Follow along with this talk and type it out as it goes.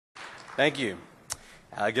Thank you.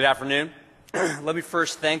 Good afternoon. Let me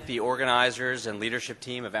first thank the organizers and leadership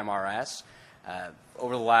team of MRS.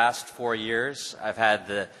 Over the last 4 years, I've had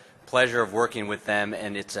the pleasure of working with them,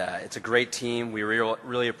 and it's a great team. We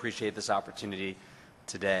really appreciate this opportunity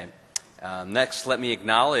today. Next, let me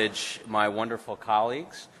acknowledge my wonderful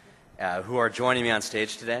colleagues who are joining me on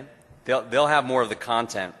stage today. They'll have more of the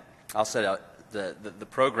content. I'll set out the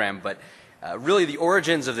program, but really the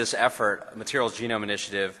origins of this effort, Materials Genome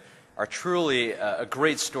Initiative, are truly a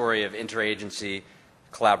great story of interagency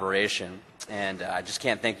collaboration, and I just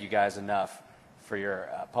can't thank you guys enough for your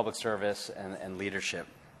public service and leadership.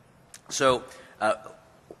 So,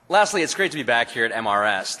 lastly, it's great to be back here at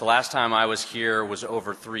MRS. The last time I was here was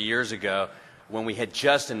over 3 years ago when we had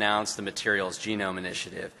just announced the Materials Genome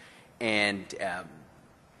Initiative. And,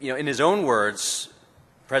 in his own words,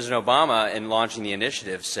 President Obama, in launching the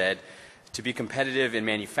initiative, said to be competitive in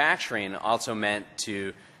manufacturing also meant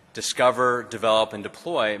to discover, develop, and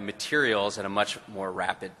deploy materials at a much more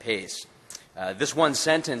rapid pace. This one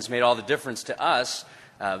sentence made all the difference to us,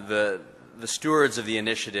 the stewards of the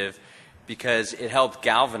initiative, because it helped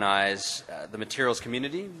galvanize the materials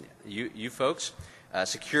community, you folks,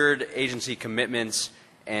 secured agency commitments,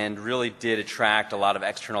 and really did attract a lot of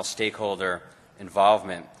external stakeholder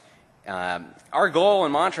involvement. Our goal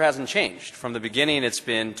and mantra hasn't changed. From the beginning, it's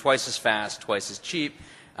been twice as fast, twice as cheap,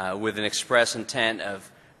 with an express intent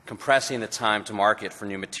of compressing the time to market for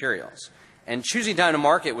new materials. And choosing time to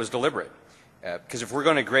market was deliberate, because if we're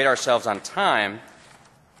going to grade ourselves on time,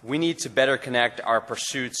 we need to better connect our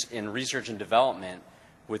pursuits in research and development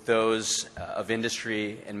with those of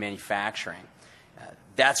industry and manufacturing.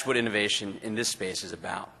 That's what innovation in this space is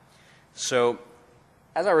about. So,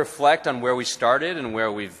 as I reflect on where we started and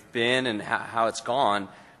where we've been and how it's gone,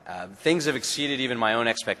 things have exceeded even my own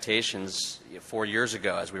expectations 4 years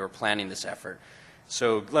ago as we were planning this effort.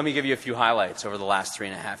 So let me give you a few highlights over the last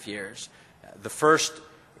 3.5 years. The first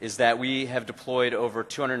is that we have deployed over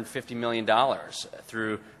 $250 million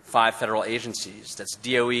through 5 federal agencies. That's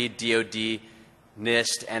DOE, DOD,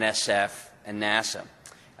 NIST, NSF, and NASA.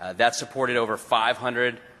 That supported over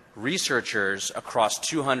 500 researchers across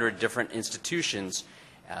 200 different institutions,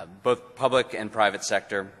 both public and private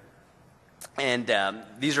sector. And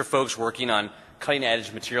these are folks working on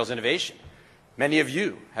cutting-edge materials innovation. Many of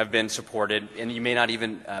you have been supported, and you may not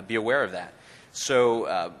even be aware of that.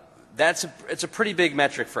 So it's a pretty big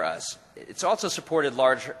metric for us. It's also supported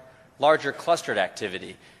larger clustered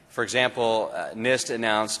activity. For example, NIST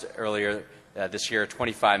announced earlier this year a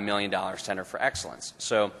 $25 million Center for Excellence.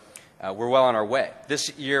 So we're well on our way.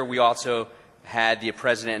 This year we also had the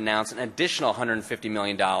President announce an additional $150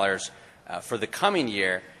 million for the coming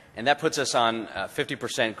year, and that puts us on a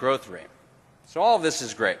 50% growth rate. So all of this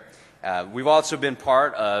is great. We've also been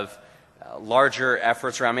part of larger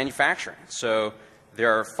efforts around manufacturing. So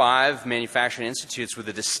there are 5 manufacturing institutes with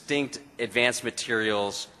a distinct advanced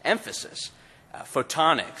materials emphasis.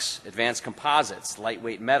 Photonics, advanced composites,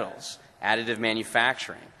 lightweight metals, additive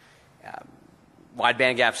manufacturing, wide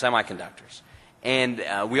bandgap semiconductors. And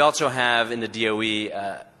we also have in the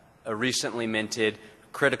DOE a recently minted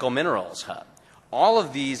critical minerals hub. All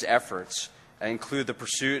of these efforts include the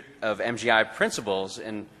pursuit of MGI principles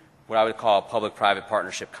in what I would call a public-private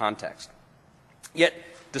partnership context. Yet,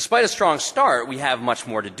 despite a strong start, we have much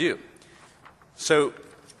more to do. So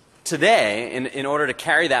today, in order to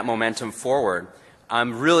carry that momentum forward,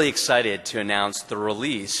 I'm really excited to announce the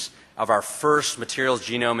release of our first Materials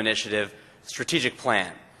Genome Initiative strategic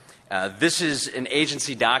plan. This is an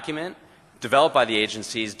agency document developed by the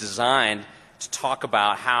agencies designed to talk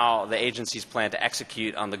about how the agencies plan to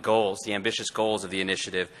execute on the goals, the ambitious goals of the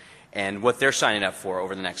initiative, and what they're signing up for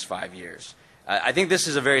over the next 5 years. I think this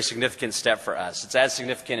is a very significant step for us. It's as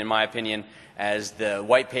significant, in my opinion, as the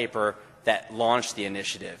white paper that launched the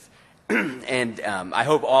initiative. And I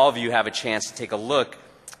hope all of you have a chance to take a look.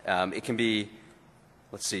 It can be,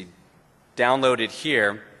 downloaded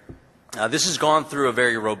here. This has gone through a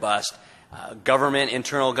very robust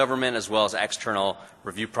internal government, as well as external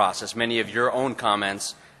review process. Many of your own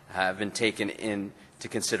comments have been taken into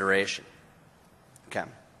consideration. Okay.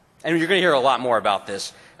 And you're going to hear a lot more about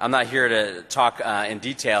this. I'm not here to talk in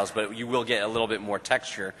details, but you will get a little bit more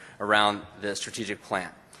texture around the strategic plan.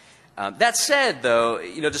 That said, though,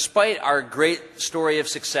 despite our great story of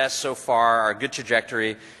success so far, our good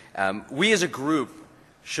trajectory, we as a group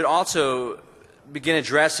should also begin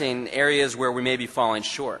addressing areas where we may be falling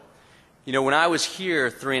short. When I was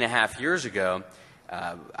here 3.5 years ago,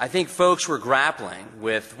 I think folks were grappling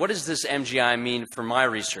with what does this MGI mean for my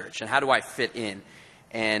research and how do I fit in?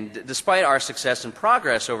 And despite our success and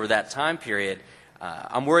progress over that time period,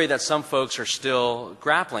 I'm worried that some folks are still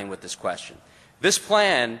grappling with this question. This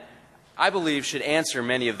plan, I believe, should answer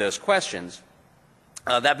many of those questions.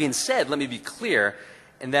 That being said, let me be clear,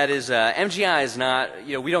 and that is MGI is not,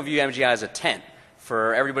 we don't view MGI as a tent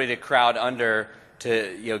for everybody to crowd under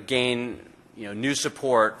to gain new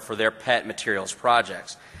support for their pet materials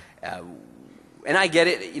projects. And I get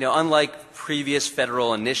it, unlike previous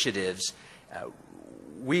federal initiatives,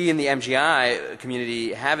 we in the MGI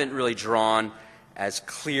community haven't really drawn as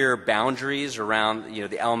clear boundaries around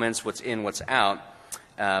the elements, what's in, what's out.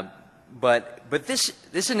 But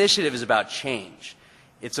this initiative is about change.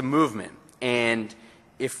 It's a movement, and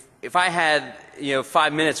if I had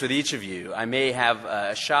 5 minutes with each of you, I may have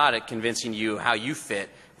a shot at convincing you how you fit,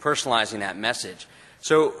 personalizing that message.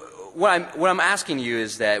 So what I'm asking you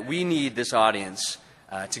is that we need this audience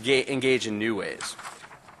to engage in new ways.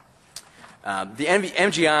 The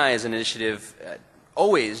MGI is an initiative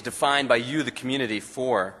always defined by you, the community,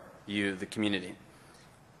 for you, the community.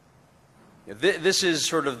 This is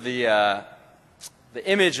sort of the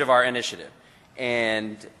image of our initiative.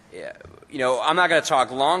 And, I'm not going to talk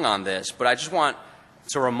long on this, but I just want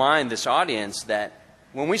to remind this audience that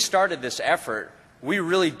when we started this effort, we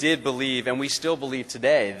really did believe, and we still believe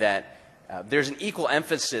today, that there's an equal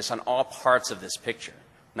emphasis on all parts of this picture.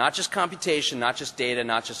 Not just computation, not just data,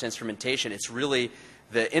 not just instrumentation. It's really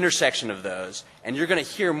the intersection of those. And you're going to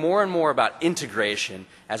hear more and more about integration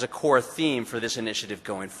as a core theme for this initiative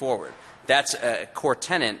going forward. That's a core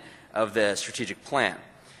tenet of the strategic plan.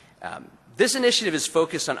 This initiative is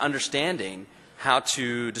focused on understanding how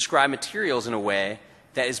to describe materials in a way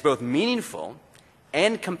that is both meaningful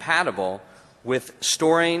and compatible with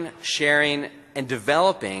storing, sharing, and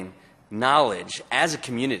developing knowledge as a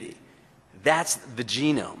community. That's the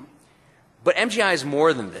genome. But MGI is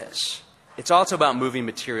more than this. It's also about moving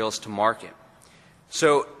materials to market.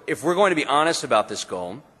 So if we're going to be honest about this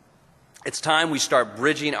goal, it's time we start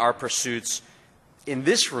bridging our pursuits in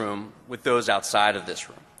this room with those outside of this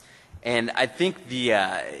room. And I think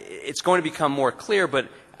it's going to become more clear, but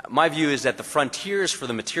my view is that the frontiers for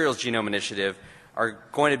the Materials Genome Initiative are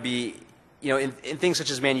going to be in things such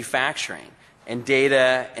as manufacturing and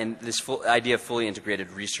data and this idea of fully integrated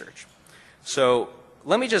research. So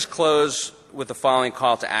let me just close with the following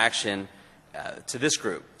call to action to this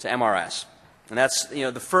group, to MRS. And that's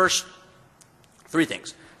the first three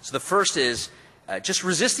things. So the first is just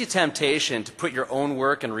resist the temptation to put your own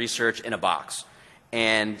work and research in a box.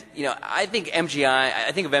 And I think of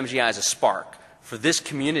MGI as a spark for this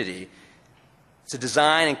community to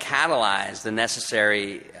design and catalyze the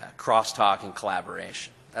necessary crosstalk and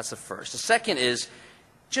collaboration. That's the first. The second is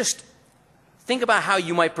just think about how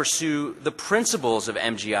you might pursue the principles of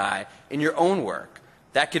MGI in your own work.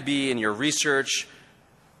 That could be in your research,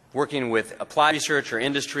 working with applied research or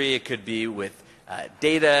industry. It could be with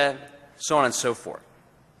data, so on and so forth.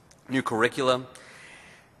 New curriculum.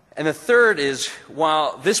 And the third is,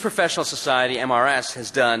 while this professional society, MRS,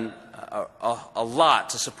 has done a lot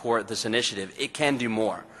to support this initiative, it can do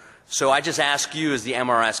more. So I just ask you as the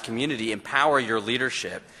MRS community, empower your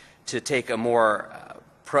leadership to take a more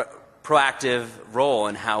proactive role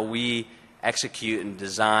in how we execute and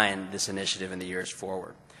design this initiative in the years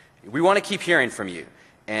forward. We want to keep hearing from you,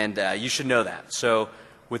 and you should know that. So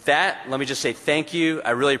with that, let me just say thank you.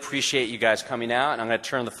 I really appreciate you guys coming out, and I'm going to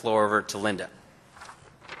turn the floor over to Linda.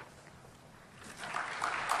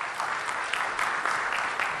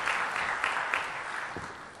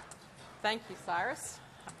 Thank you, Cyrus.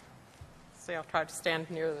 See, I'll try to stand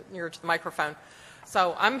near to the microphone.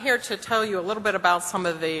 So I'm here to tell you a little bit about some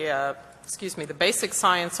of the, the basic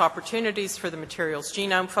science opportunities for the materials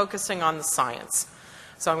genome, focusing on the science.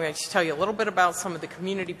 So I'm going to tell you a little bit about some of the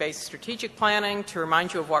community-based strategic planning to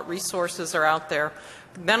remind you of what resources are out there.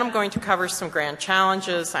 Then I'm going to cover some grand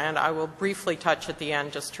challenges, and I will briefly touch at the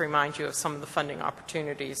end just to remind you of some of the funding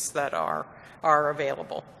opportunities that are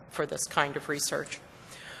available for this kind of research.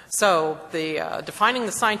 So the Defining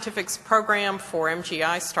the Scientifics program for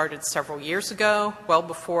MGI started several years ago, well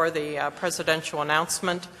before the presidential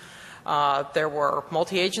announcement. There were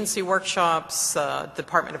multi-agency workshops. The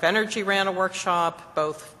Department of Energy ran a workshop,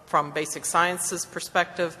 both from basic sciences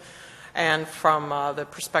perspective and from the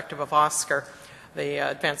perspective of OSCAR, the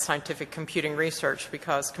Advanced Scientific Computing Research,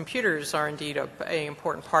 because computers are indeed an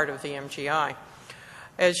important part of the MGI.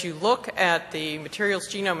 As you look at the Materials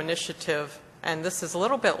Genome Initiative, and this is a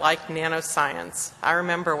little bit like nanoscience. I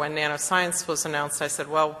remember when nanoscience was announced, I said,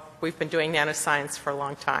 well, we've been doing nanoscience for a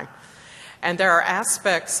long time. And there are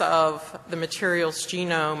aspects of the materials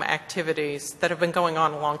genome activities that have been going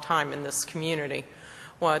on a long time in this community.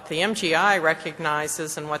 What the MGI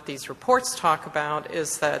recognizes and what these reports talk about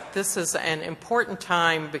is that this is an important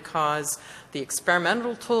time because the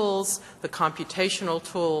experimental tools, the computational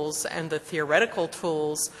tools, and the theoretical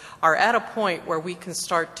tools are at a point where we can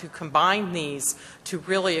start to combine these to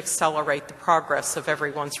really accelerate the progress of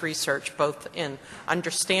everyone's research, both in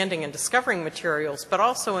understanding and discovering materials, but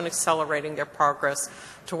also in accelerating their progress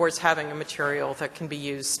towards having a material that can be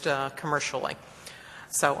used commercially.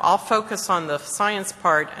 So I'll focus on the science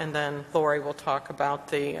part, and then Laurie will talk about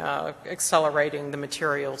the accelerating the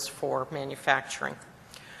materials for manufacturing.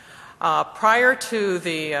 Prior to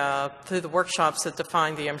the workshops that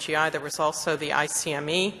defined the MGI, there was also the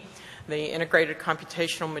ICME, the Integrated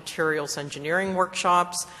Computational Materials Engineering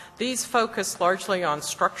workshops. These focus largely on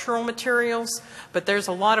structural materials, but there's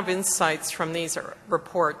a lot of insights from these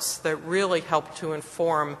reports that really help to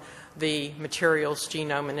inform the Materials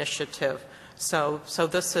Genome Initiative. So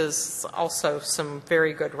this is also some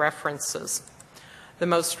very good references. The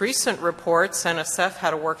most recent reports, NSF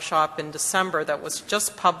had a workshop in December that was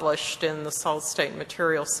just published in the Solid State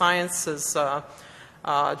Material Sciences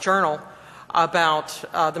journal about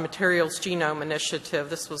the Materials Genome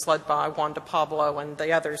Initiative. This was led by Wanda Pablo and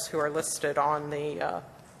the others who are listed on the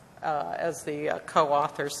as the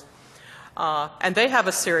co-authors. And they have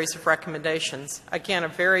a series of recommendations. Again, a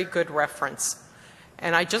very good reference.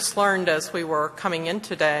 And I just learned as we were coming in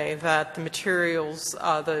today that the materials,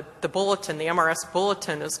 the bulletin, the MRS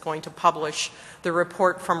bulletin, is going to publish the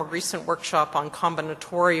report from a recent workshop on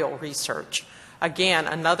combinatorial research. Again,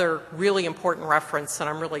 another really important reference,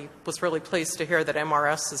 and was really pleased to hear that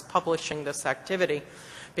MRS is publishing this activity,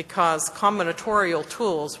 because combinatorial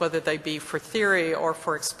tools, whether they be for theory or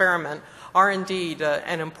for experiment, are indeed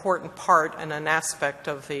an important part and an aspect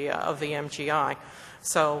of the MGI.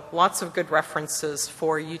 So lots of good references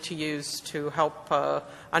for you to use to help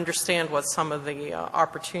understand what some of the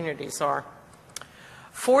opportunities are.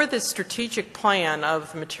 For the strategic plan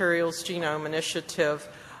of the Materials Genome Initiative,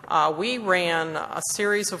 we ran a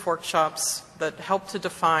series of workshops that helped to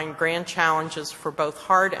define grand challenges for both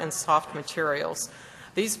hard and soft materials.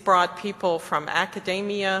 These brought people from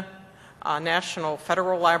academia, national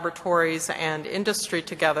federal laboratories, and industry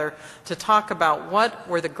together to talk about what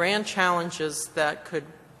were the grand challenges that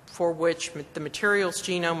for which the materials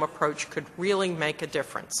genome approach could really make a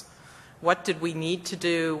difference. What did we need to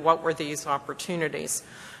do? What were these opportunities?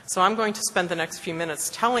 So I'm going to spend the next few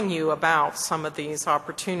minutes telling you about some of these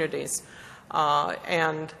opportunities.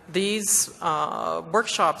 And these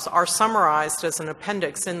workshops are summarized as an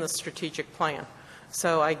appendix in the strategic plan.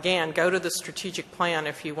 So again, go to the strategic plan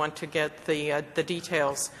if you want to get the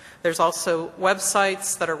details. There's also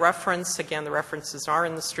websites that are referenced. Again, the references are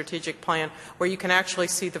in the strategic plan, where you can actually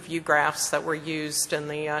see the view graphs that were used in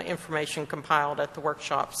the information compiled at the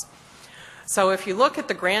workshops. So if you look at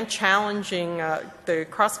the the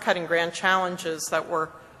cross-cutting grand challenges that were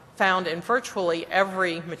found in virtually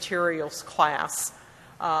every materials class,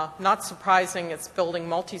 not surprising, it's building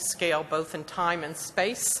multi-scale both in time and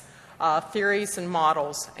space, theories and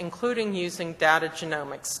models, including using data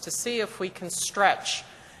genomics to see if we can stretch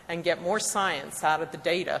and get more science out of the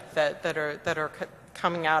data that are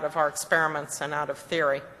coming out of our experiments and out of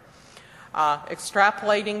theory.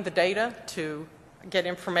 Extrapolating the data to get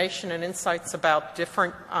information and insights about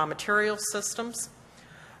different material systems.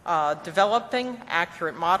 Developing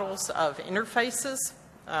accurate models of interfaces.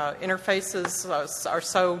 Interfaces are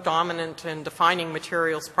so dominant in defining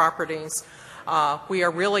materials properties. We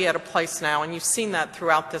are really at a place now, and you've seen that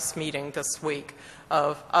throughout this meeting this week,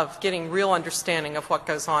 of getting real understanding of what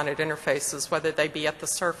goes on at interfaces, whether they be at the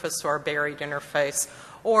surface or a buried interface,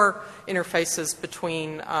 or interfaces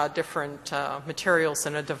between different materials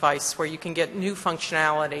in a device, where you can get new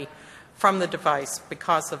functionality from the device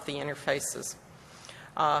because of the interfaces.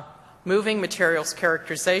 Moving materials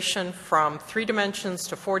characterization from 3 dimensions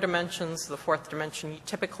to 4 dimensions. The 4th dimension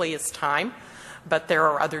typically is time, but there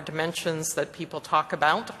are other dimensions that people talk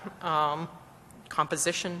about,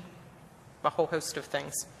 composition, a whole host of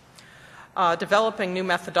things. Developing new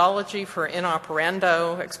methodology for in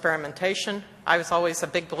operando experimentation. I was always a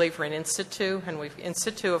big believer in in situ, and in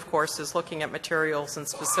situ, of course, is looking at materials in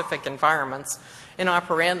specific environments. In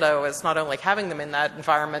operando is not only having them in that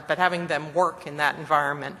environment, but having them work in that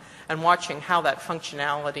environment and watching how that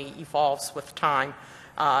functionality evolves with time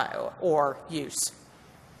or use.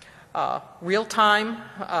 Real-time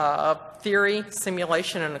theory,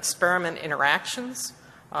 simulation, and experiment interactions.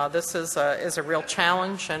 This is a real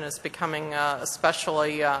challenge and is becoming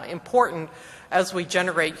especially important as we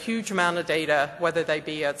generate huge amount of data, whether they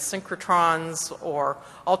be at synchrotrons or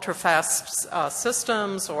ultra-fast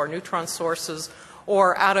systems or neutron sources,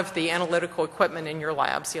 or out of the analytical equipment in your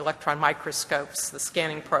labs, the electron microscopes, the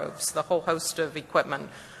scanning probes, the whole host of equipment,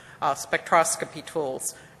 spectroscopy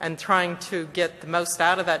tools, and trying to get the most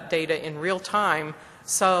out of that data in real time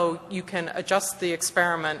so you can adjust the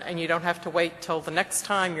experiment and you don't have to wait till the next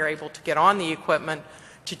time you're able to get on the equipment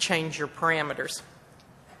to change your parameters.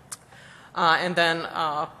 And then,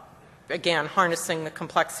 again, harnessing the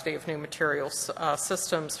complexity of new materials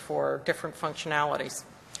systems for different functionalities.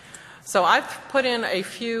 So I've put in a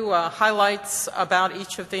few highlights about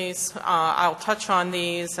each of these. I'll touch on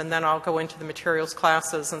these and then I'll go into the materials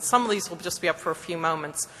classes, and some of these will just be up for a few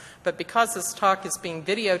moments. But because this talk is being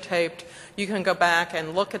videotaped, you can go back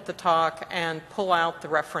and look at the talk and pull out the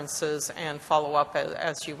references and follow up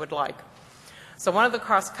as you would like. So one of the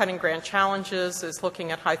cross-cutting grant challenges is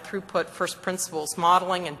looking at high throughput first principles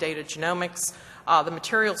modeling and data genomics. The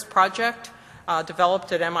materials project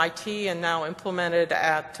developed at MIT and now implemented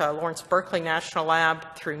at Lawrence Berkeley National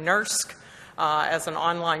Lab through NERSC as an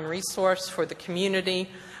online resource for the community.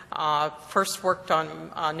 First worked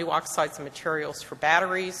on new oxides and materials for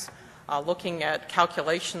batteries, looking at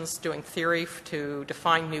calculations, doing theory to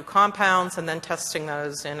define new compounds, and then testing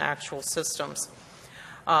those in actual systems.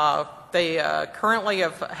 They currently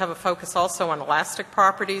have a focus also on elastic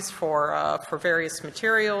properties for various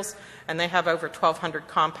materials, and they have over 1,200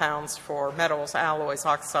 compounds for metals, alloys,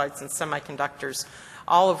 oxides, and semiconductors,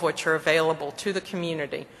 all of which are available to the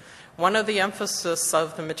community. One of the emphasis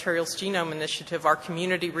of the Materials Genome Initiative are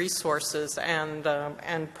community resources and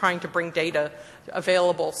trying to bring data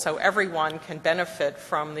available so everyone can benefit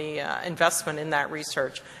from the investment in that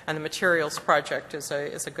research, and the Materials Project is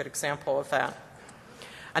a good example of that.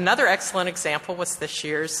 Another excellent example was this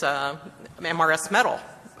year's MRS Metal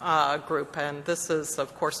group, and this is,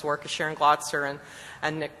 of course, the work of Sharon Glotzer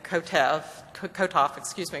and Nick Kotoff,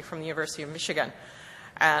 from the University of Michigan.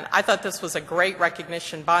 And I thought this was a great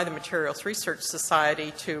recognition by the Materials Research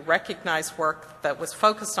Society to recognize work that was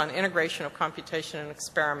focused on integration of computation and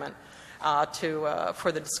experiment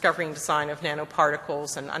for the discovery and design of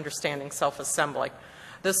nanoparticles and understanding self-assembly.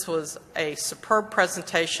 This was a superb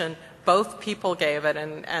presentation. Both people gave it,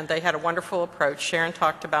 and they had a wonderful approach. Sharon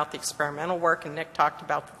talked about the experimental work, and Nick talked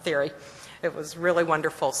about the theory. It was really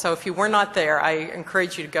wonderful. So if you were not there, I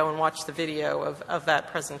encourage you to go and watch the video of that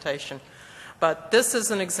presentation. But this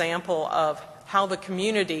is an example of how the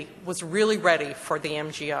community was really ready for the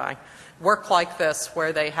MGI. Work like this,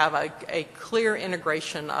 where they have a clear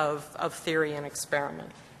integration of theory and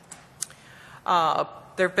experiment.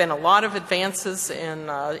 There have been a lot of advances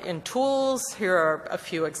in tools. Here are a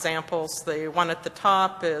few examples. The one at the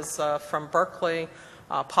top is from Berkeley,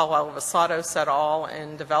 Paul Alvasatos et al.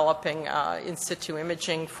 In developing in situ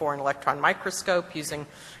imaging for an electron microscope using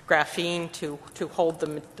graphene to hold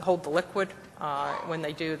the liquid when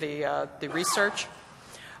they do the research.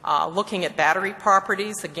 Looking at battery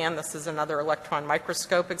properties. Again, this is another electron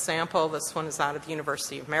microscope example. This one is out of the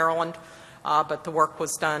University of Maryland. But the work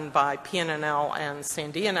was done by PNNL and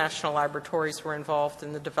Sandia National Laboratories were involved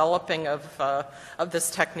in the developing of this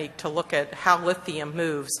technique to look at how lithium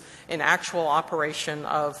moves in actual operation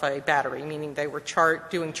of a battery, meaning they were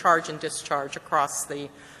doing charge and discharge across the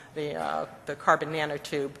carbon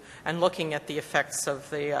nanotube and looking at the effects of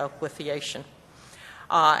the lithiation.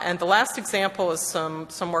 And the last example is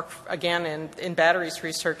some work, again, in batteries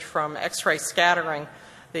research from X-ray scattering.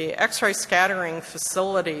 The X-ray scattering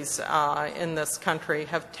facilities in this country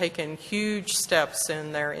have taken huge steps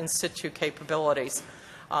in their in situ capabilities.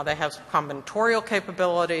 They have combinatorial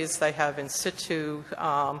capabilities. They have in situ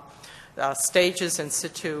stages, in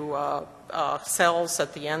situ cells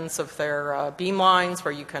at the ends of their beam lines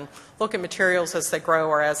where you can look at materials as they grow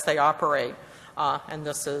or as they operate. And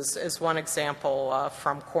this is one example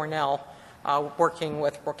from Cornell working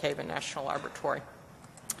with Brookhaven National Laboratory.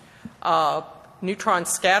 Neutron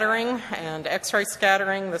scattering and X-ray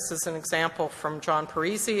scattering. This is an example from John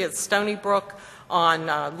Parisi at Stony Brook on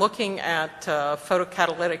looking at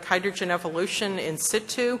photocatalytic hydrogen evolution in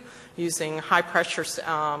situ using high pressure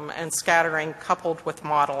and scattering coupled with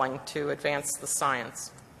modeling to advance the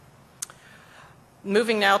science.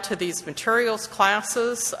 Moving now to these materials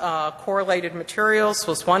classes. Correlated materials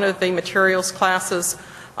was one of the materials classes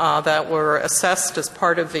that were assessed as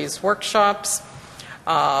part of these workshops.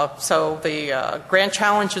 So the grand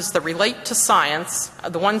challenges that relate to science,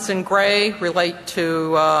 the ones in gray relate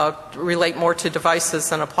more to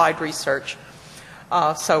devices and applied research.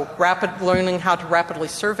 So learning how to rapidly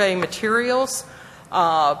survey materials,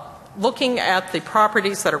 looking at the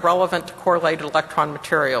properties that are relevant to correlated electron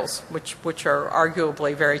materials, which are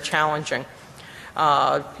arguably very challenging,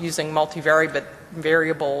 using multivariable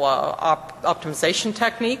optimization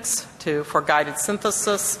techniques for guided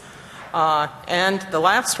synthesis. And the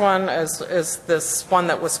last one is this one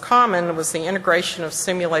that was common, was the integration of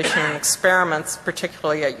simulation and experiments,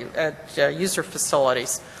 particularly at user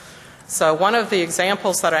facilities. So one of the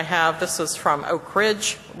examples that I have, this is from Oak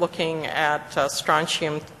Ridge, looking at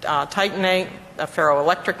strontium titanate, a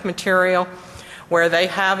ferroelectric material, where they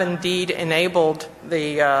have indeed enabled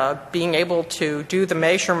the being able to do the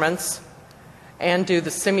measurements and do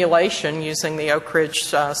the simulation using the Oak Ridge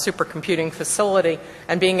supercomputing facility,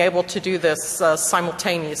 and being able to do this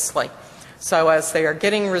simultaneously. So as they are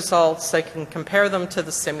getting results, they can compare them to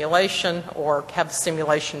the simulation or have the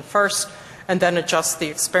simulation first and then adjust the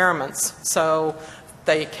experiments. So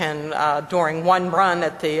they can, during one run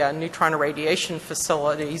at the neutron irradiation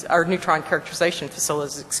facilities, or neutron characterization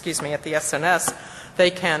facilities, excuse me, at the SNS, they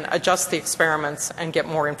can adjust the experiments and get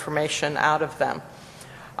more information out of them.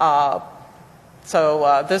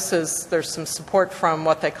 There's some support from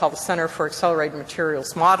what they call the Center for Accelerated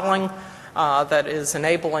Materials Modeling that is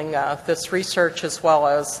enabling this research, as well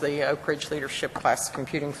as the Oak Ridge Leadership Class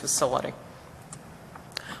Computing Facility.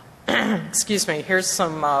 Excuse me, here's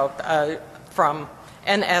some from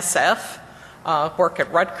NSF, work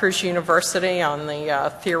at Rutgers University on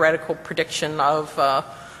the theoretical prediction of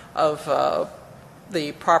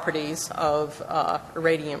the properties of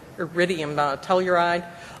iridium telluride,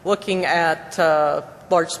 looking at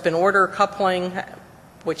large spin order coupling,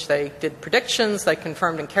 which they did predictions, they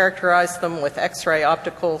confirmed and characterized them with X-ray,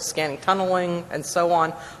 optical, scanning tunneling, and so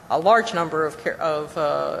on, a large number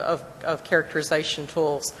of characterization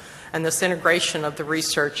tools. And this integration of the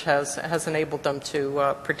research has enabled them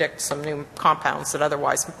to predict some new compounds that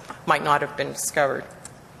otherwise might not have been discovered.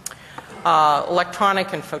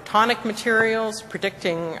 Electronic and photonic materials,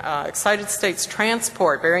 predicting excited states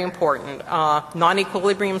transport, very important.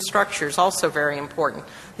 Non-equilibrium structures, also very important.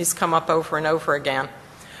 These come up over and over again.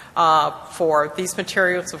 For these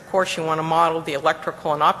materials, of course, you want to model the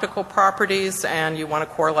electrical and optical properties, and you want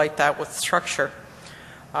to correlate that with structure.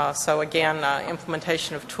 So again,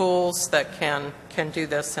 implementation of tools that can do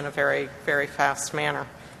this in a very, very fast manner.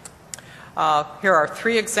 Here are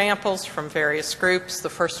three examples from various groups. The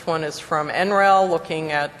first one is from NREL,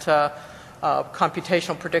 looking at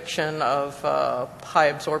computational prediction of high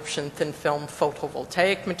absorption thin film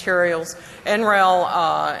photovoltaic materials. NREL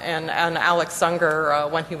and Alex Zunger,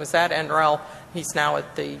 when he was at NREL, he's now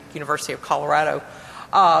at the University of Colorado.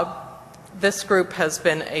 This group has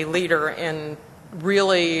been a leader in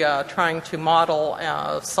really trying to model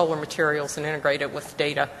solar materials and integrate it with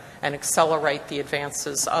data and accelerate the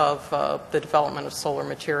advances of the development of solar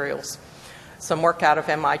materials. Some work out of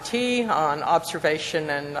MIT on observation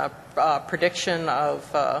and prediction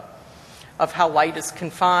of how light is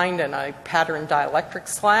confined in a patterned dielectric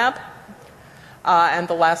slab. And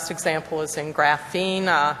the last example is in graphene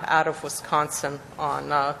out of Wisconsin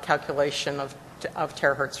on calculation of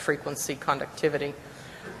terahertz frequency conductivity.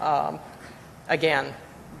 Again,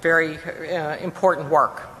 very important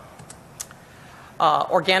work.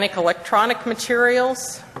 Organic electronic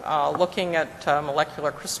materials, looking at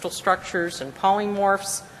molecular crystal structures and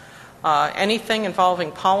polymorphs. Anything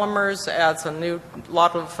involving polymers adds a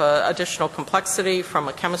lot of additional complexity from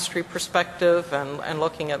a chemistry perspective and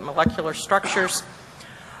looking at molecular structures.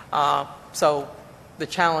 So the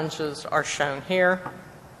challenges are shown here.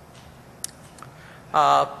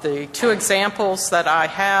 The two examples that I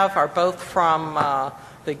have are both from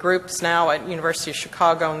the groups now at University of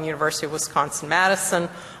Chicago and University of Wisconsin-Madison,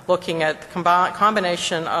 looking at the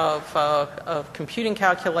combination of computing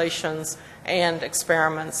calculations and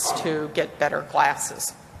experiments to get better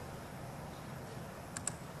glasses.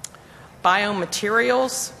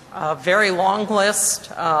 Biomaterials, a very long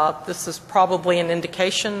list. This is probably an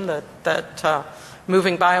indication that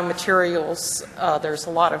moving biomaterials, there's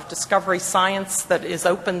a lot of discovery science that is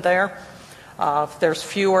open there. There's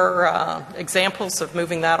fewer examples of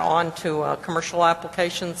moving that on to commercial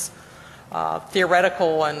applications.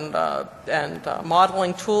 Theoretical and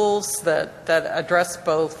modeling tools that address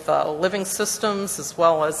both living systems as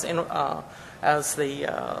well as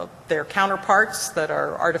their counterparts that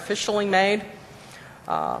are artificially made.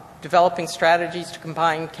 Developing strategies to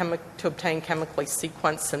obtain chemically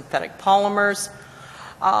sequenced synthetic polymers.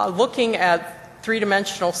 Looking at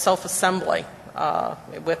three-dimensional self-assembly.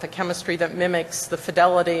 With a chemistry that mimics the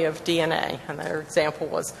fidelity of DNA. And their example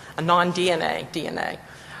was a non-DNA DNA.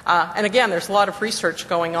 And again, there's a lot of research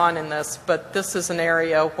going on in this, but this is an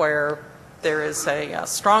area where there is a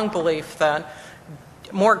strong belief that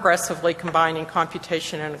more aggressively combining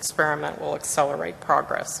computation and experiment will accelerate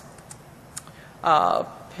progress.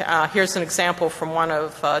 here's an example from one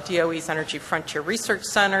of DOE's Energy Frontier Research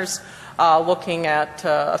Centers looking at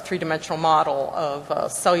a three-dimensional model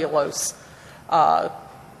of cellulose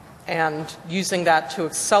and using that to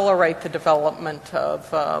accelerate the development of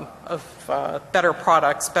better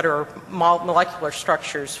products, better molecular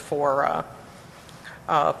structures for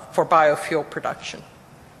biofuel production.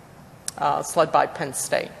 It's led by Penn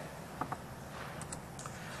State.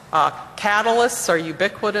 Catalysts are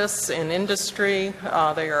ubiquitous in industry.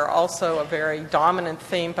 They are also a very dominant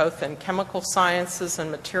theme both in chemical sciences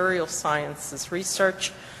and material sciences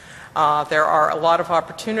research. There are a lot of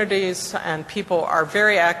opportunities, and people are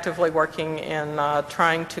very actively working in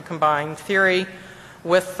trying to combine theory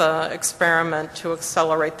with experiment to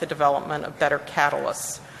accelerate the development of better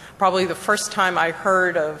catalysts. Probably the first time I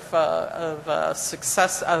heard of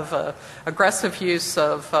success of aggressive use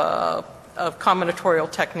of combinatorial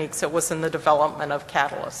techniques, it was in the development of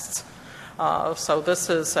catalysts. So this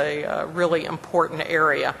is a really important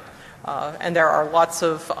area, and there are lots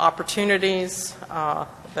of opportunities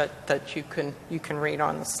that you can read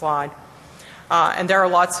on the slide. And there are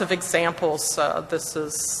lots of examples. This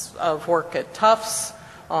is of work at Tufts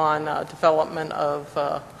on development of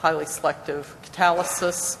highly selective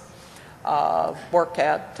catalysis. Work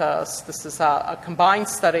at, this is a combined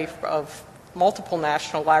study of multiple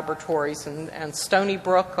national laboratories and Stony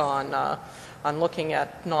Brook on looking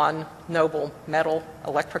at non-noble metal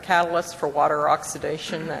electrocatalysts for water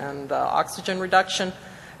oxidation and oxygen reduction.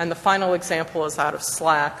 And the final example is out of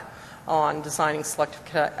SLAC on designing selective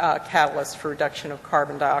catalysts for reduction of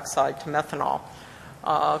carbon dioxide to methanol.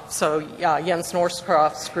 Jens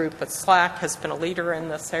Norskroft's group at SLAC has been a leader in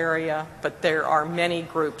this area, but there are many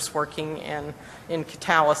groups working in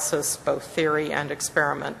catalysis, both theory and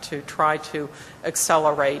experiment, to try to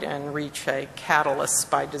accelerate and reach a catalyst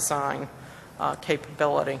by design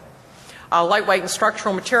capability. Lightweight and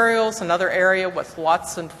structural materials, another area with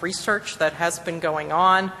lots of research that has been going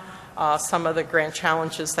on. Some of the grand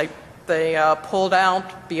challenges they pulled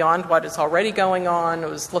out beyond what is already going on. It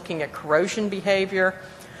was looking at corrosion behavior.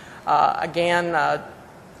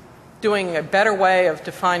 Doing a better way of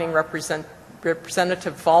defining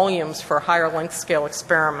representative volumes for higher length scale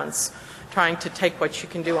experiments, trying to take what you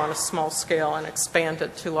can do on a small scale and expand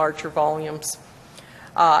it to larger volumes.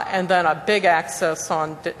 And then a big emphasis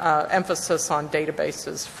on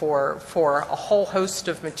databases for a whole host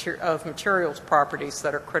of materials properties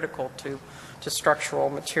that are critical to structural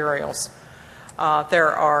materials.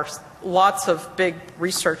 There are lots of big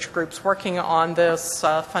research groups working on this,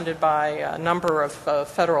 funded by a number of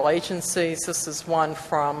federal agencies. This is one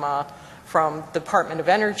from the Department of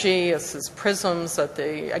Energy. This is PRISMS at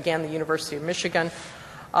the University of Michigan.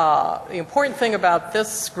 The important thing about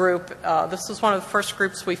this group, this is one of the first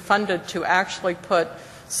groups we funded to actually put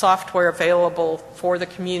software available for the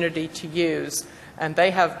community to use. And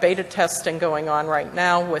they have beta testing going on right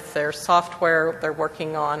now with their software. They're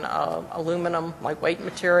working on aluminum, lightweight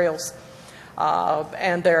materials,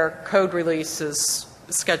 and their code release is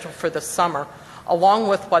scheduled for this summer, along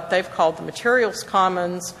with what they've called the Materials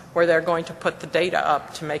Commons, where they're going to put the data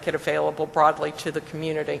up to make it available broadly to the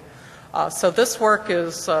community. So this work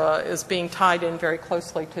is being tied in very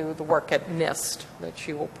closely to the work at NIST that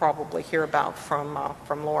you will probably hear about from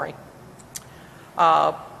Laurie.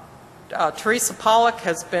 Teresa Pollack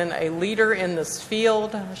has been a leader in this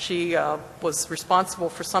field. She was responsible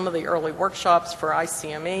for some of the early workshops for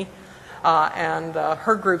ICME, and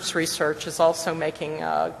her group's research is also making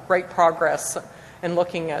great progress in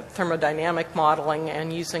looking at thermodynamic modeling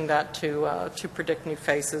and using that to predict new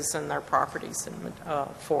phases and their properties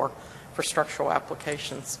for structural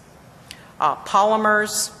applications.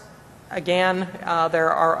 Polymers, again,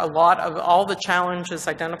 there are a lot of all the challenges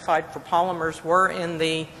identified for polymers were in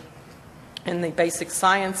the basic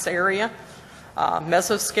science area.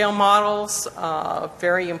 Mesoscale models,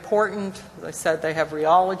 very important. As I said, they have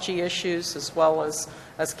rheology issues as well as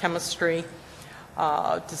chemistry.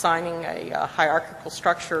 Designing a hierarchical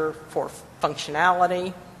structure for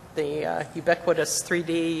functionality, the ubiquitous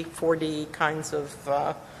 3D, 4D kinds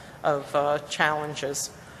of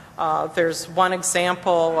challenges. There's one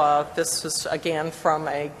example. This is again from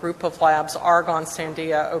a group of labs, Argonne,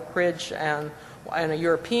 Sandia, Oak Ridge, and a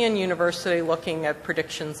European university looking at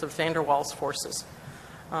predictions of van der Waals forces.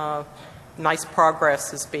 Nice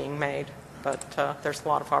progress is being made, but there's a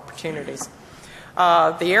lot of opportunities.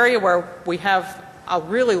 The area where we have a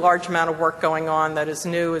really large amount of work going on that is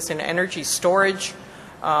new is in energy storage.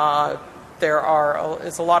 There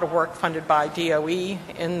is a lot of work funded by DOE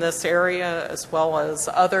in this area as well as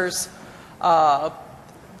others. A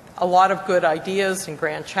lot of good ideas and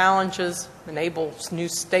grand challenges. enables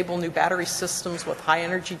stable new battery systems with high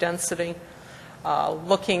energy density,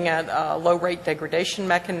 looking at low-rate degradation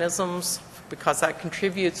mechanisms, because that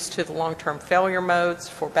contributes to the long-term failure modes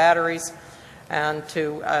for batteries, and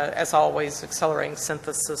to, as always, accelerating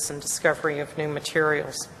synthesis and discovery of new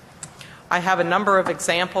materials. I have a number of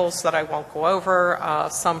examples that I won't go over,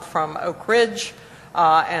 some from Oak Ridge,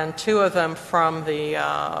 and 2 of them from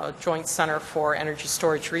the Joint Center for Energy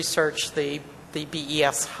Storage Research, the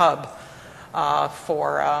BES Hub,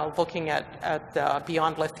 for looking at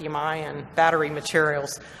beyond lithium-ion battery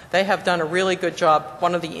materials. They have done a really good job.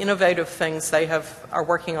 One of the innovative things they are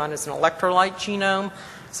working on is an electrolyte genome.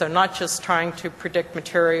 So not just trying to predict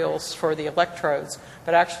materials for the electrodes,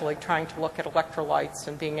 but actually trying to look at electrolytes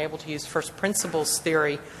and being able to use first principles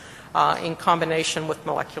theory in combination with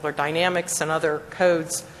molecular dynamics and other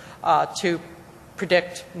codes to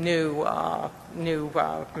predict new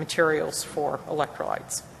materials for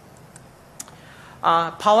electrolytes.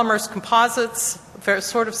 Polymers, composites, very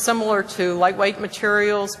sort of similar to lightweight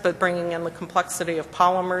materials, but bringing in the complexity of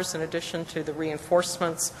polymers in addition to the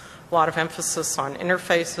reinforcements. A lot of emphasis on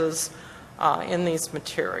interfaces in these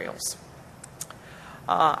materials.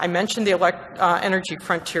 I mentioned the Energy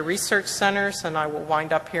Frontier Research Centers, and I will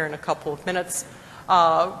wind up here in a couple of minutes.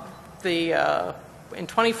 In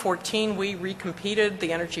 2014, we recompeted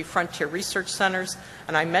the Energy Frontier Research Centers,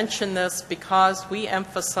 and I mention this because we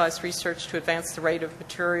emphasize research to advance the rate of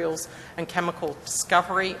materials and chemical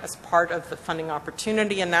discovery as part of the funding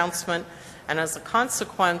opportunity announcement, and as a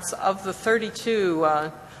consequence of the 32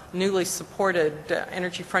 newly supported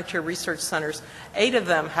Energy Frontier Research Centers, 8 of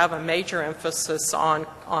them have a major emphasis on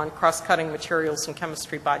cross-cutting materials and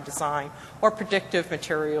chemistry by design, or predictive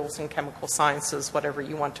materials and chemical sciences, whatever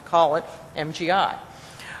you want to call it, MGI.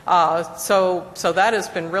 So that has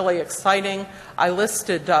been really exciting. I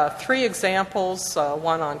listed 3 examples,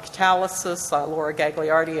 one on catalysis, Laura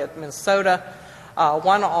Gagliardi at Minnesota,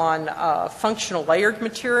 one on functional layered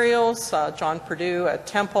materials, John Perdue at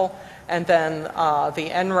Temple, and then the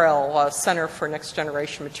NREL Center for Next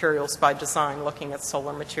Generation Materials by Design, looking at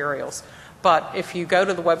solar materials. But if you go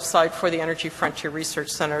to the website for the Energy Frontier Research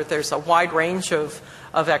Center, there's a wide range of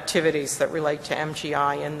activities that relate to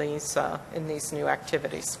MGI in these new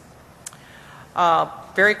activities.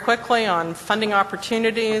 Very quickly on funding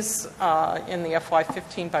opportunities in the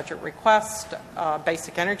FY15 budget request,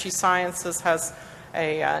 Basic Energy Sciences has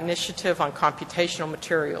an initiative on computational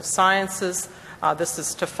material sciences. This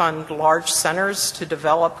is to fund large centers to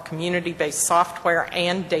develop community-based software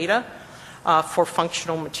and data for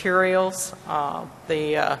functional materials.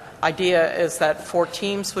 The idea is that 4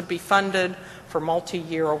 teams would be funded for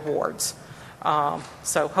multi-year awards.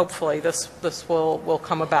 So hopefully this will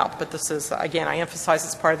come about, but this is, again, I emphasize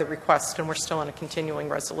it's part of the request, and we're still in a continuing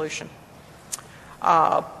resolution.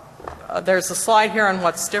 There's a slide here on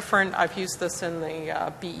what's different. I've used this in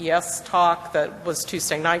the BES talk that was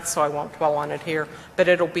Tuesday night, so I won't dwell on it here, but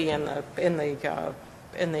it'll be in the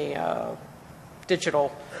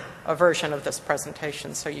digital version of this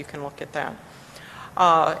presentation, so you can look at that.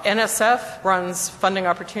 NSF runs funding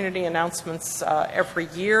opportunity announcements every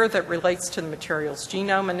year that relates to the Materials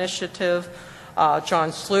Genome Initiative.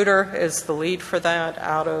 John Sluter is the lead for that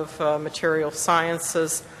out of Material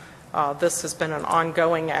Sciences. This has been an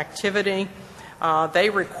ongoing activity. They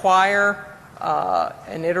require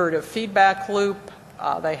an iterative feedback loop.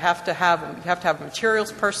 You have to have a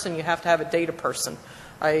materials person, you have to have a data person,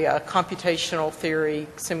 a computational theory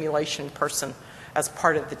simulation person as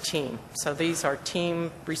part of the team. So these are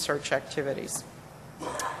team research activities.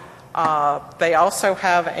 They also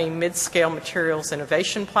have a mid-scale materials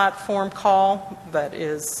innovation platform call that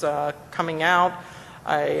is coming out,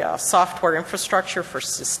 a software infrastructure for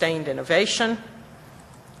sustained innovation.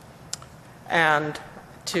 And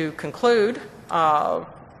to conclude,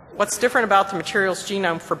 what's different about the materials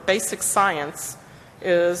genome for basic science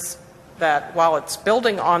is that while it's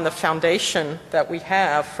building on the foundation that we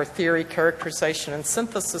have for theory, characterization, and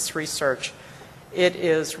synthesis research, it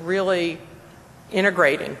is really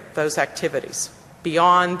integrating those activities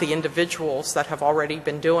beyond the individuals that have already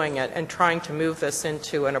been doing it and trying to move this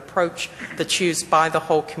into an approach that's used by the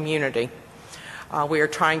whole community. We are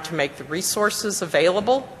trying to make the resources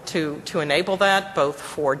available to enable that, both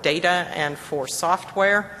for data and for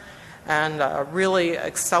software, and really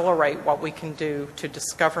accelerate what we can do to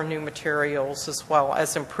discover new materials as well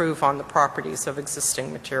as improve on the properties of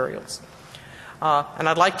existing materials. And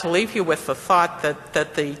I'd like to leave you with the thought that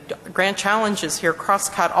the grand challenges here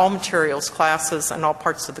cross-cut all materials classes and all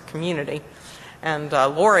parts of the community. And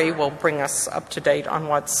Laurie will bring us up to date on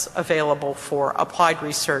what's available for applied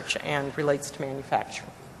research and relates to manufacturing.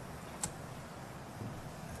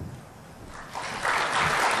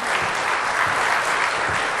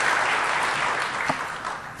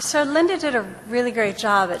 So Linda did a really great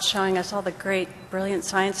job at showing us all the great, brilliant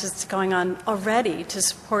science that's going on already to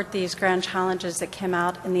support these grand challenges that came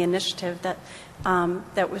out in the initiative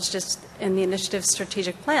that was just in the initiative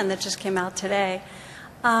strategic plan that just came out today.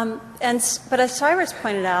 But as Cyrus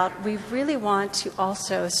pointed out, we really want to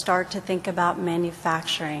also start to think about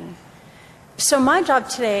manufacturing. So my job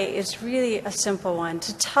today is really a simple one,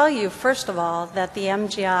 to tell you, first of all, that the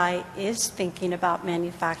MGI is thinking about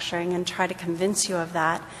manufacturing and try to convince you of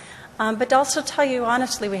that. But also tell you,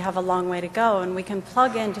 honestly, we have a long way to go, and we can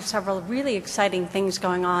plug into several really exciting things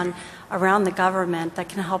going on around the government that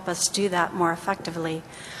can help us do that more effectively.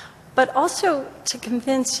 But also to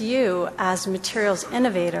convince you as materials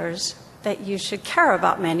innovators that you should care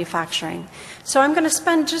about manufacturing. So I'm going to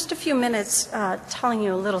spend just a few minutes telling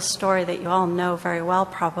you a little story that you all know very well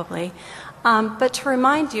probably, but to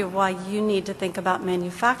remind you why you need to think about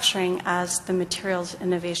manufacturing as the materials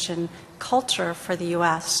innovation culture for the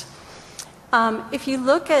U.S. If you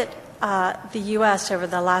look at the U.S. over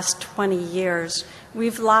the last 20 years,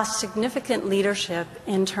 we've lost significant leadership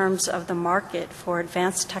in terms of the market for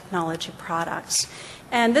advanced technology products.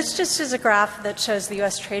 And this just is a graph that shows the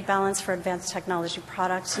U.S. trade balance for advanced technology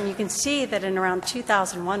products. And you can see that in around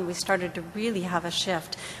 2001, we started to really have a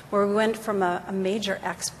shift where we went from a major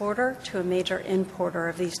exporter to a major importer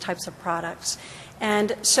of these types of products.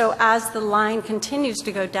 And so as the line continues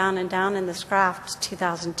to go down and down in this graph to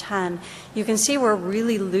 2010, you can see we're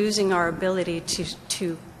really losing our ability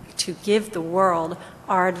to give the world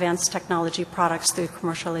our advanced technology products through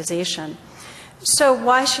commercialization. So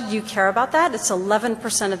why should you care about that? It's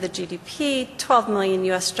 11% of the GDP, 12 million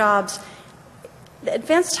U.S. jobs. The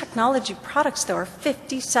advanced technology products, though, are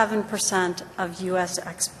 57% of U.S.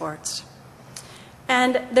 exports.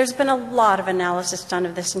 And there's been a lot of analysis done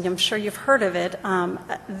of this, and I'm sure you've heard of it.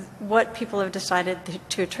 What people have decided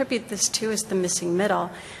to attribute this to is the missing middle,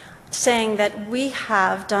 saying that we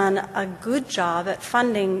have done a good job at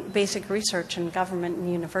funding basic research in government and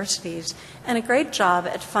universities and a great job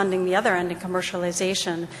at funding the other end in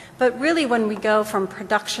commercialization. But really when we go from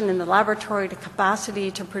production in the laboratory to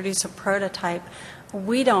capacity to produce a prototype,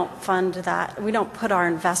 we don't fund that. We don't put our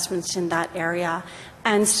investments in that area.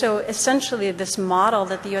 And so essentially this model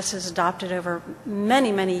that the U.S. has adopted over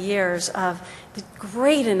many, many years of the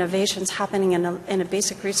great innovations happening in a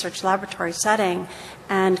basic research laboratory setting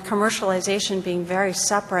and commercialization being very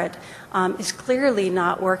separate is clearly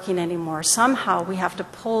not working anymore. Somehow we have to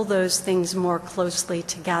pull those things more closely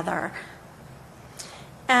together.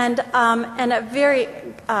 And a very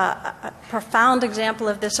profound example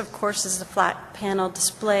of this, of course, is the flat panel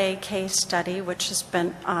display case study, which has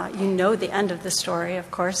been, you know the end of the story, of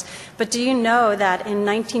course. But do you know that in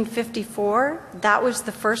 1954, that was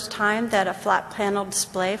the first time that a flat panel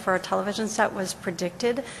display for a television set was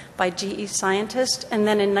predicted by GE scientists? And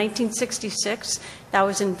then in 1966, that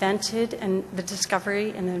was invented, and the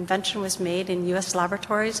discovery and the invention was made in U.S.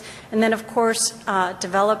 laboratories. And then, of course,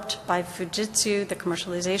 developed by Fujitsu, the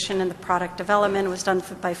commercialization and the product development was done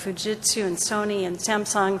by Fujitsu and Sony and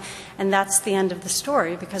Samsung, and that's the end of the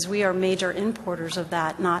story because we are major importers of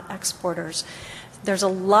that, not exporters. There's a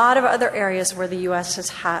lot of other areas where the U.S.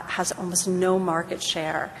 has almost no market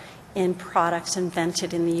share in products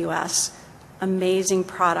invented in the U.S. Amazing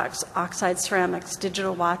products, oxide ceramics,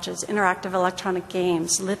 digital watches, interactive electronic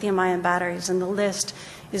games, lithium-ion batteries, and the list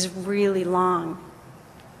is really long.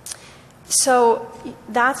 So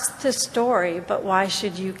that's the story, but why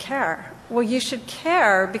should you care? Well, you should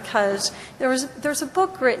care because there's a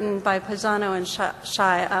book written by Pisano and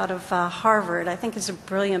Shai out of Harvard. I think it's a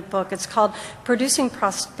brilliant book. It's called Producing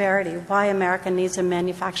Prosperity, Why America Needs a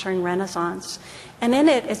Manufacturing Renaissance. And in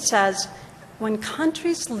it, it says, when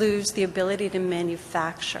countries lose the ability to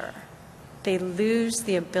manufacture, they lose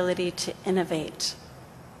the ability to innovate.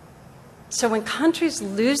 So when countries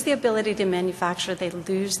lose the ability to manufacture, they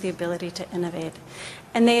lose the ability to innovate.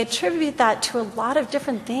 And they attribute that to a lot of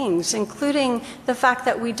different things, including the fact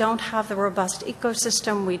that we don't have the robust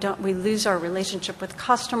ecosystem, we lose our relationship with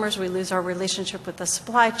customers, we lose our relationship with the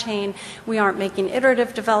supply chain, we aren't making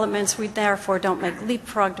iterative developments, we therefore don't make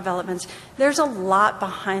leapfrog developments. There's a lot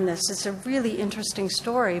behind this. It's a really interesting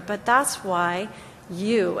story, but that's why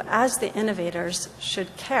you, as the innovators,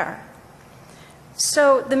 should care.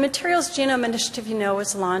 So the Materials Genome Initiative, you know,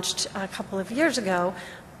 was launched a couple of years ago,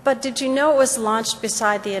 but did you know it was launched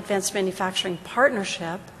beside the Advanced Manufacturing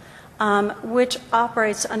Partnership, which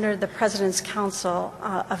operates under the President's Council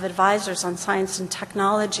of Advisors on Science and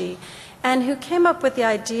Technology, and who came up with the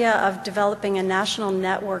idea of developing a national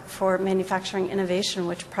network for manufacturing innovation,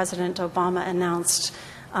 which President Obama announced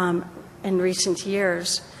in recent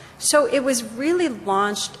years. So it was really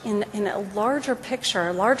launched in a larger picture,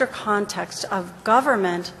 a larger context of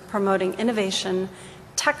government promoting innovation,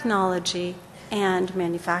 technology, and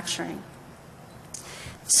manufacturing.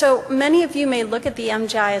 So many of you may look at the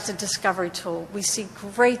MGI as a discovery tool. We see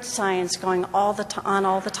great science going on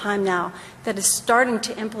all the time now that is starting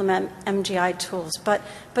to implement MGI tools. But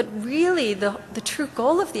really, the true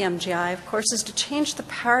goal of the MGI, of course, is to change the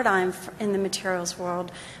paradigm in the materials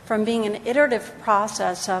world from being an iterative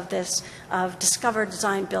process of discover,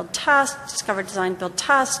 design, build, test, discover, design, build,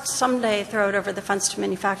 test, someday throw it over the fence to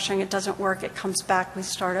manufacturing, it doesn't work, it comes back, we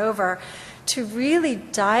start over, to really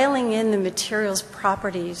dialing in the materials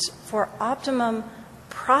properties for optimum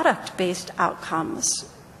product-based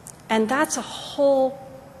outcomes. And that's a whole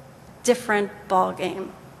different ballgame.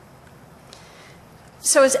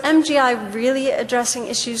 So is MGI really addressing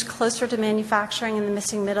issues closer to manufacturing in the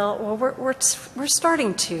missing middle? Well, we're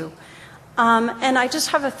starting to. And I just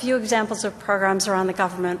have a few examples of programs around the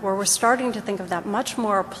government where we're starting to think of that much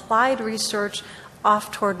more applied research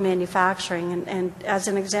off toward manufacturing. And as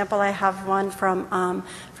an example, I have one from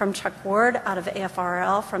Chuck Ward out of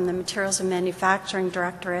AFRL, from the Materials and Manufacturing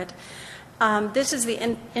Directorate. This is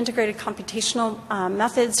the Integrated Computational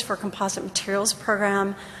Methods for Composite Materials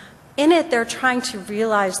program. In it, they're trying to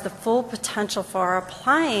realize the full potential for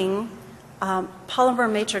applying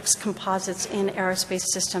polymer matrix composites in aerospace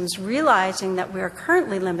systems, realizing that we are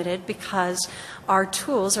currently limited because our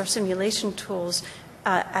tools, our simulation tools,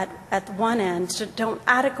 at one end don't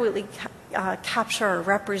adequately capture or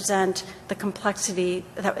represent the complexity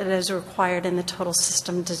that is required in the total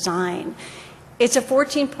system design. It's a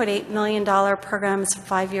 $14.8 million program. It's a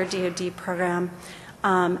 5-year DoD program,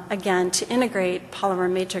 again, to integrate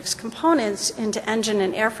polymer matrix components into engine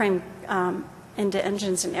and airframe, into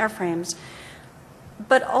engines and airframes.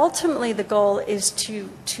 But ultimately, the goal is to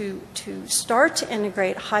start to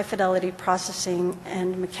integrate high-fidelity processing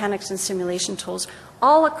and mechanics and simulation tools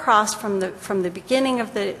all across from the beginning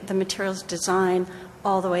of the materials design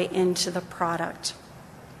all the way into the product.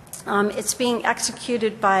 It's being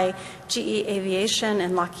executed by GE Aviation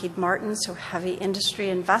and Lockheed Martin, so heavy industry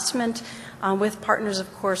investment, with partners,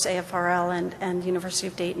 of course, AFRL and University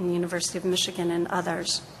of Dayton, University of Michigan, and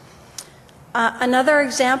others. Another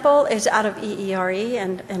example is out of EERE,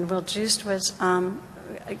 and Will Joost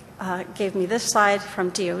gave me this slide from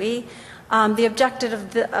DOE. The objective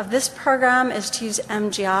of this program is to use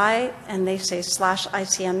MGI, and they say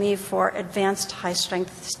 /ICME for advanced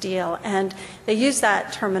high-strength steel. And they use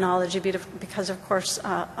that terminology because, of course,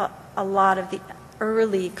 a lot of the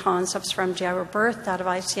early concepts for MGI were birthed out of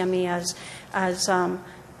ICME,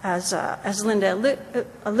 as Linda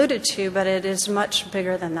alluded to, but it is much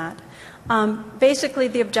bigger than that. Basically,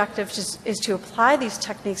 the objective is to apply these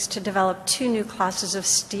techniques to develop 2 new classes of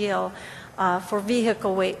steel for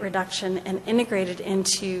vehicle weight reduction and integrated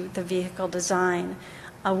into the vehicle design.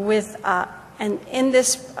 And in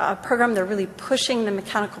this program, they're really pushing the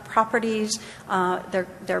mechanical properties.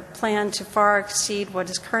 They're planned to far exceed what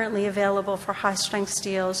is currently available for high-strength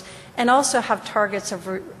steels, and also have targets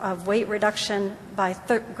of weight reduction by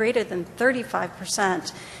greater than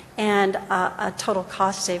 35%, and a total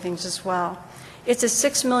cost savings as well. It's a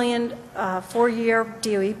 $6 million 4-year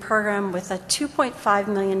DOE program with a $2.5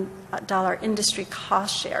 million industry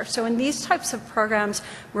cost share. So in these types of programs,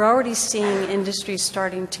 we're already seeing industries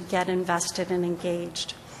starting to get invested and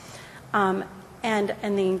engaged. And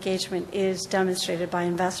the engagement is demonstrated by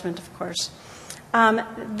investment, of course.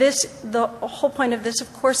 The whole point of this,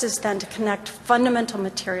 of course, is then to connect fundamental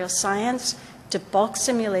material science to bulk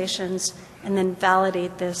simulations and then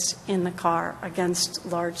validate this in the car against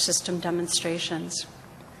large system demonstrations.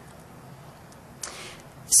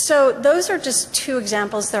 So those are just 2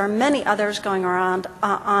 examples. There are many others going around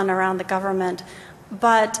the government.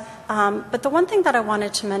 But the one thing that I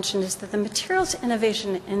wanted to mention is that the materials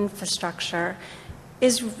innovation infrastructure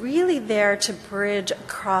is really there to bridge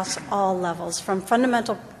across all levels, from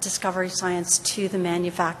fundamental discovery science to the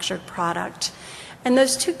manufactured product. And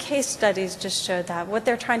those 2 case studies just showed that. What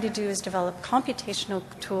they're trying to do is develop computational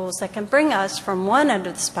tools that can bring us from one end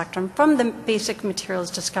of the spectrum, from the basic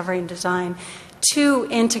materials discovery and design, to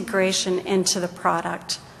integration into the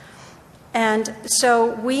product. And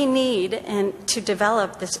so we need to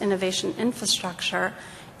develop this innovation infrastructure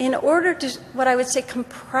in order to, what I would say,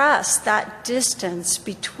 compress that distance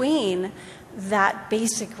between that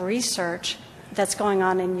basic research that's going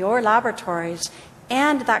on in your laboratories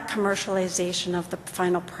and that commercialization of the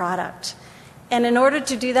final product. And in order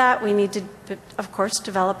to do that, we need to, of course,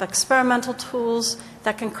 develop experimental tools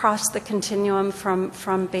that can cross the continuum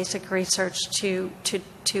from basic research to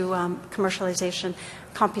commercialization,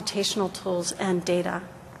 computational tools, and data.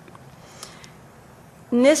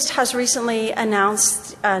 NIST has recently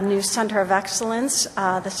announced a new Center of Excellence,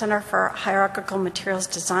 the Center for Hierarchical Materials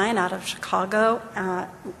Design out of Chicago,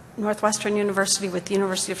 Northwestern University with the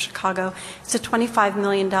University of Chicago. It's a $25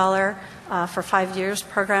 million for 5 years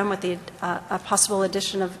program with a possible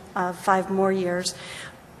addition of 5 more years.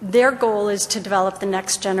 Their goal is to develop the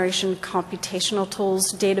next generation computational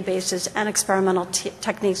tools, databases, and experimental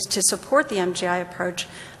techniques to support the MGI approach.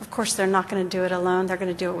 Of course, they're not going to do it alone. They're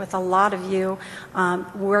going to do it with a lot of you.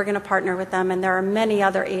 We're going to partner with them, and there are many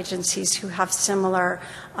other agencies who have similar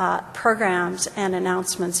programs and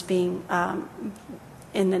announcements being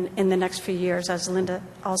in the next few years, as Linda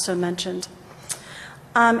also mentioned.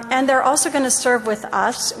 And they're also going to serve with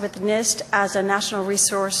us, with NIST, as a national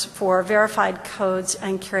resource for verified codes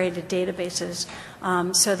and curated databases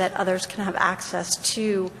so that others can have access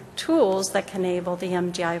to tools that can enable the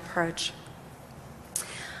MGI approach.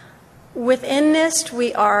 Within NIST,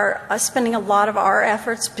 we are spending a lot of our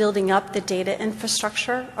efforts building up the data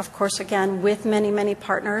infrastructure, of course, again, with many, many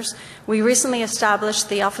partners. We recently established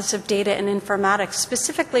the Office of Data and Informatics,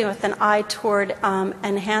 specifically with an eye toward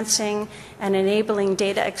enhancing and enabling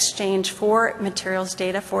data exchange for materials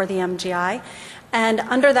data for the MGI. And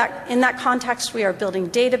in that context, we are building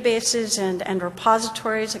databases and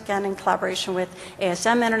repositories, again, in collaboration with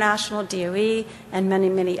ASM International, DOE, and many,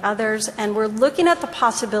 many others. And we're looking at the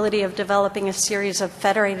possibility of developing a series of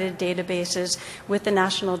federated databases with the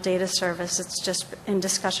National Data Service. It's just in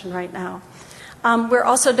discussion right now. We're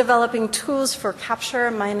also developing tools for capture,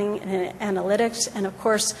 mining, and analytics. And of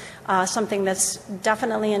course, something that's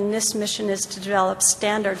definitely in this mission is to develop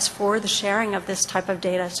standards for the sharing of this type of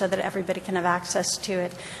data so that everybody can have access to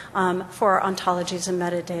it for ontologies and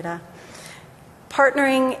metadata.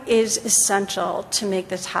 Partnering is essential to make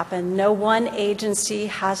this happen. No one agency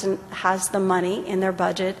has the money in their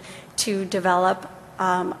budget to develop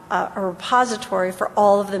a repository for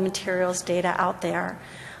all of the materials data out there.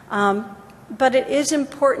 But it is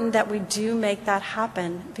important that we do make that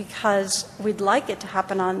happen because we'd like it to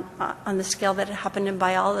happen on the scale that it happened in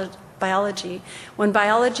biology. When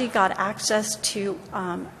biology got access to,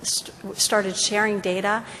 started sharing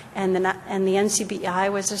data and the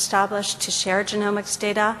NCBI was established to share genomics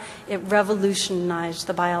data, it revolutionized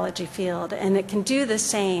the biology field. And it can do the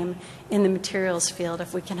same in the materials field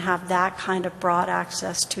if we can have that kind of broad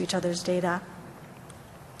access to each other's data.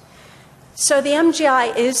 So the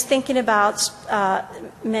MGI is thinking about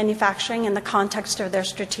manufacturing in the context of their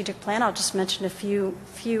strategic plan. I'll just mention a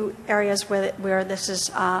few areas where this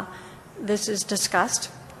is discussed.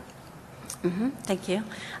 Thank you.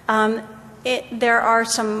 There are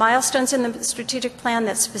some milestones in the strategic plan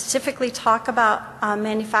that specifically talk about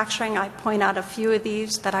manufacturing. I point out a few of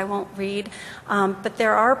these that I won't read, but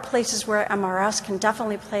there are places where MRS can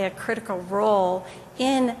definitely play a critical role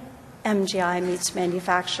in MGI meets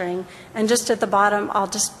manufacturing. And just at the bottom, I'll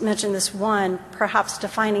just mention this one, perhaps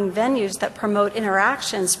defining venues that promote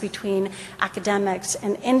interactions between academics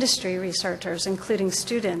and industry researchers, including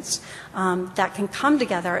students, that can come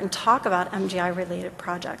together and talk about MGI-related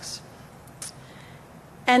projects.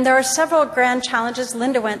 And there are several grand challenges.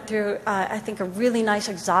 Linda went through, I think, a really nice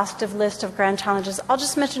exhaustive list of grand challenges. I'll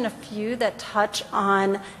just mention a few that touch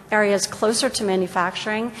on areas closer to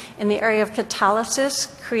manufacturing. In the area of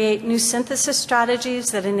catalysis, create new synthesis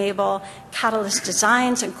strategies that enable catalyst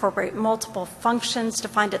designs, incorporate multiple functions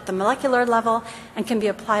defined at the molecular level, and can be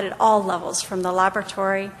applied at all levels, from the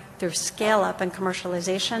laboratory through scale-up and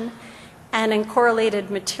commercialization. And in correlated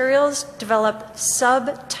materials, develop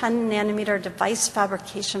sub-10 nanometer device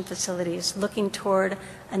fabrication facilities looking toward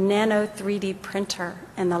a nano 3D printer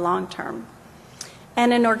in the long term.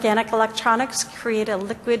 And in organic electronics, create a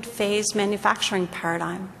liquid phase manufacturing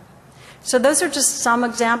paradigm. So those are just some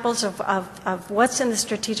examples of what's in the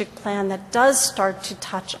strategic plan that does start to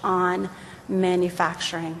touch on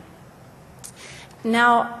manufacturing.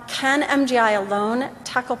 Now, can MGI alone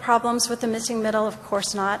tackle problems with the missing middle? Of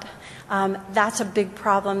course not. That's a big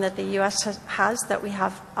problem that the U.S. has that we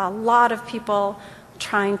have a lot of people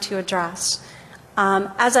trying to address.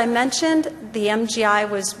 As I mentioned, the MGI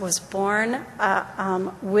was born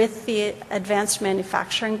with the Advanced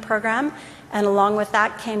Manufacturing Program, and along with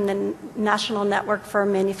that came the National Network for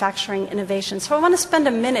Manufacturing Innovation. So I want to spend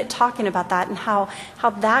a minute talking about that and how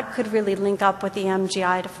that could really link up with the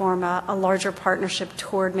MGI to form a larger partnership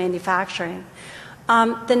toward manufacturing.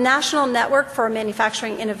 The National Network for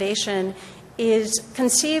Manufacturing Innovation is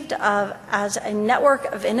conceived of as a network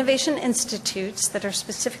of innovation institutes that are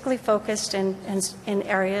specifically focused in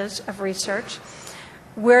areas of research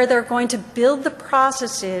where they're going to build the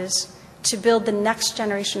processes to build the next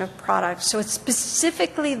generation of products. So it's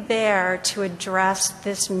specifically there to address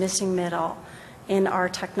this missing middle in our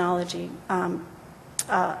technology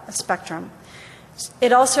spectrum.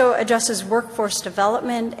 It also addresses workforce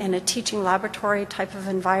development and a teaching laboratory type of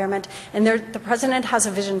environment. And the president has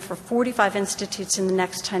a vision for 45 institutes in the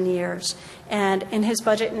next 10 years. And in his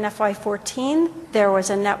budget in FY14, there was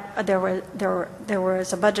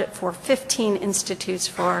a budget for 15 institutes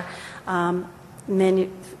for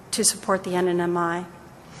to support the NNMI.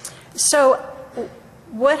 So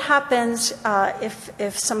what happens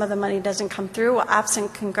if some of the money doesn't come through? Well,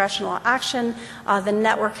 absent congressional action, the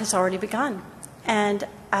network has already begun. And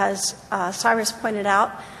as Cyrus pointed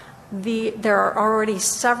out, there are already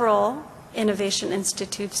several innovation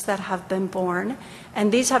institutes that have been born,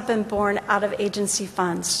 and these have been born out of agency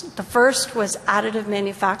funds. The first was additive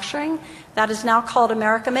manufacturing. That is now called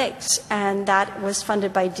America Makes, and that was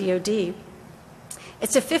funded by DoD.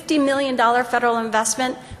 It's a $50 million federal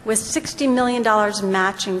investment with $60 million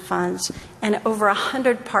matching funds and over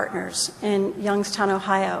 100 partners in Youngstown,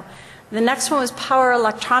 Ohio. The next one was Power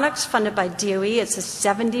Electronics, funded by DOE. It's a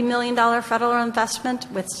 $70 million federal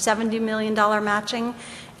investment with $70 million matching.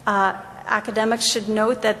 Academics should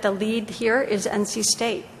note that the lead here is NC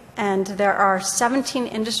State. And there are 17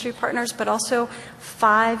 industry partners, but also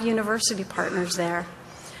 5 university partners there.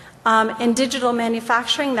 In digital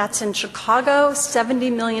manufacturing, that's in Chicago,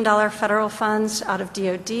 $70 million federal funds out of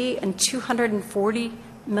DOD and $240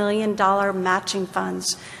 million matching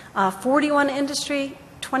funds. 41 industry,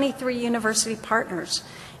 23 university partners.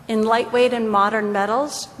 In lightweight and modern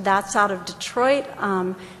metals, that's out of Detroit.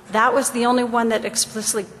 That was the only one that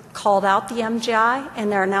explicitly called out the MGI in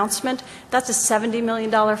their announcement. That's a $70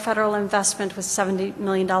 million federal investment with $70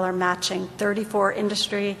 million matching, 34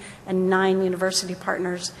 industry and 9 university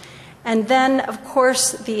partners. And then, of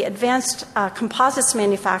course, the advanced composites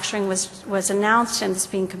manufacturing was announced and is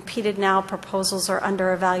being competed now. Proposals are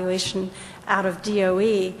under evaluation out of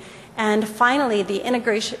DOE. And finally, the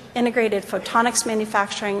integrated photonics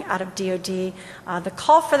manufacturing out of DoD. The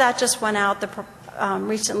call for that just went out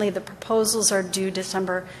recently. The proposals are due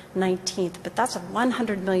December 19th, but that's a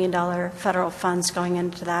 $100 million federal funds going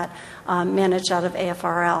into that, managed out of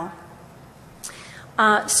AFRL.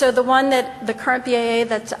 So the current BAA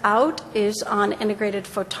that's out is on integrated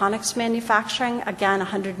photonics manufacturing. Again,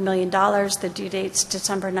 $100 million. The due date's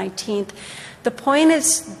December 19th. The point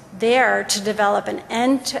is there to develop an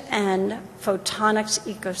end-to-end photonics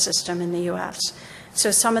ecosystem in the U.S.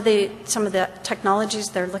 So some of the technologies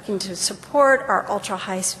they're looking to support are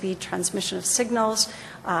ultra-high-speed transmission of signals,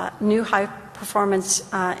 new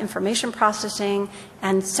high-performance information processing,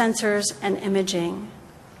 and sensors and imaging.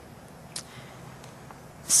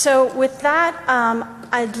 So with that,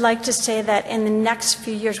 I'd like to say that in the next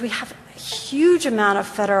few years, we have a huge amount of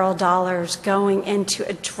federal dollars going into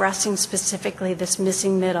addressing specifically this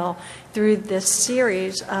missing middle through this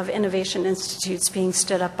series of innovation institutes being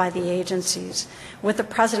stood up by the agencies, with the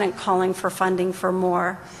president calling for funding for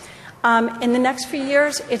more. In the next few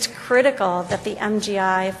years, it's critical that the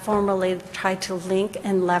MGI formally try to link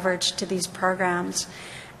and leverage to these programs.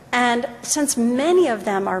 And since many of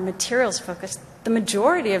them are materials focused, the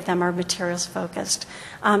majority of them are materials focused,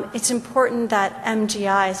 it's important that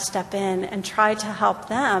MGI step in and try to help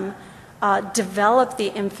them develop the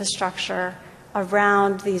infrastructure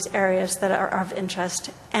around these areas that are of interest.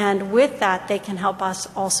 And with that, they can help us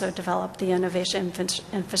also develop the innovation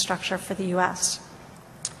infrastructure for the U.S.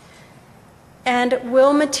 And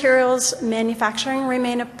will materials manufacturing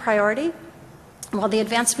remain a priority? Well, the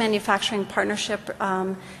Advanced Manufacturing Partnership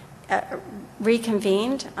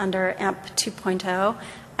reconvened under AMP 2.0,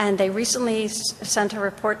 and they recently sent a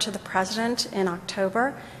report to the president in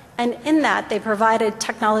October. And in that, they provided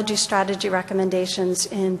technology strategy recommendations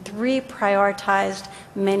in 3 prioritized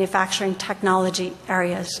manufacturing technology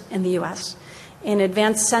areas in the U.S. in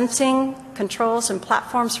advanced sensing, controls, and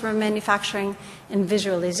platforms for manufacturing, in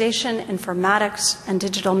visualization, informatics, and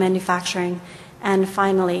digital manufacturing, and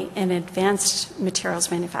finally, in advanced materials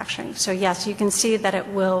manufacturing. So yes, you can see that it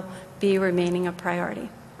will be remaining a priority.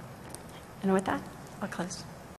 And with that, I'll close.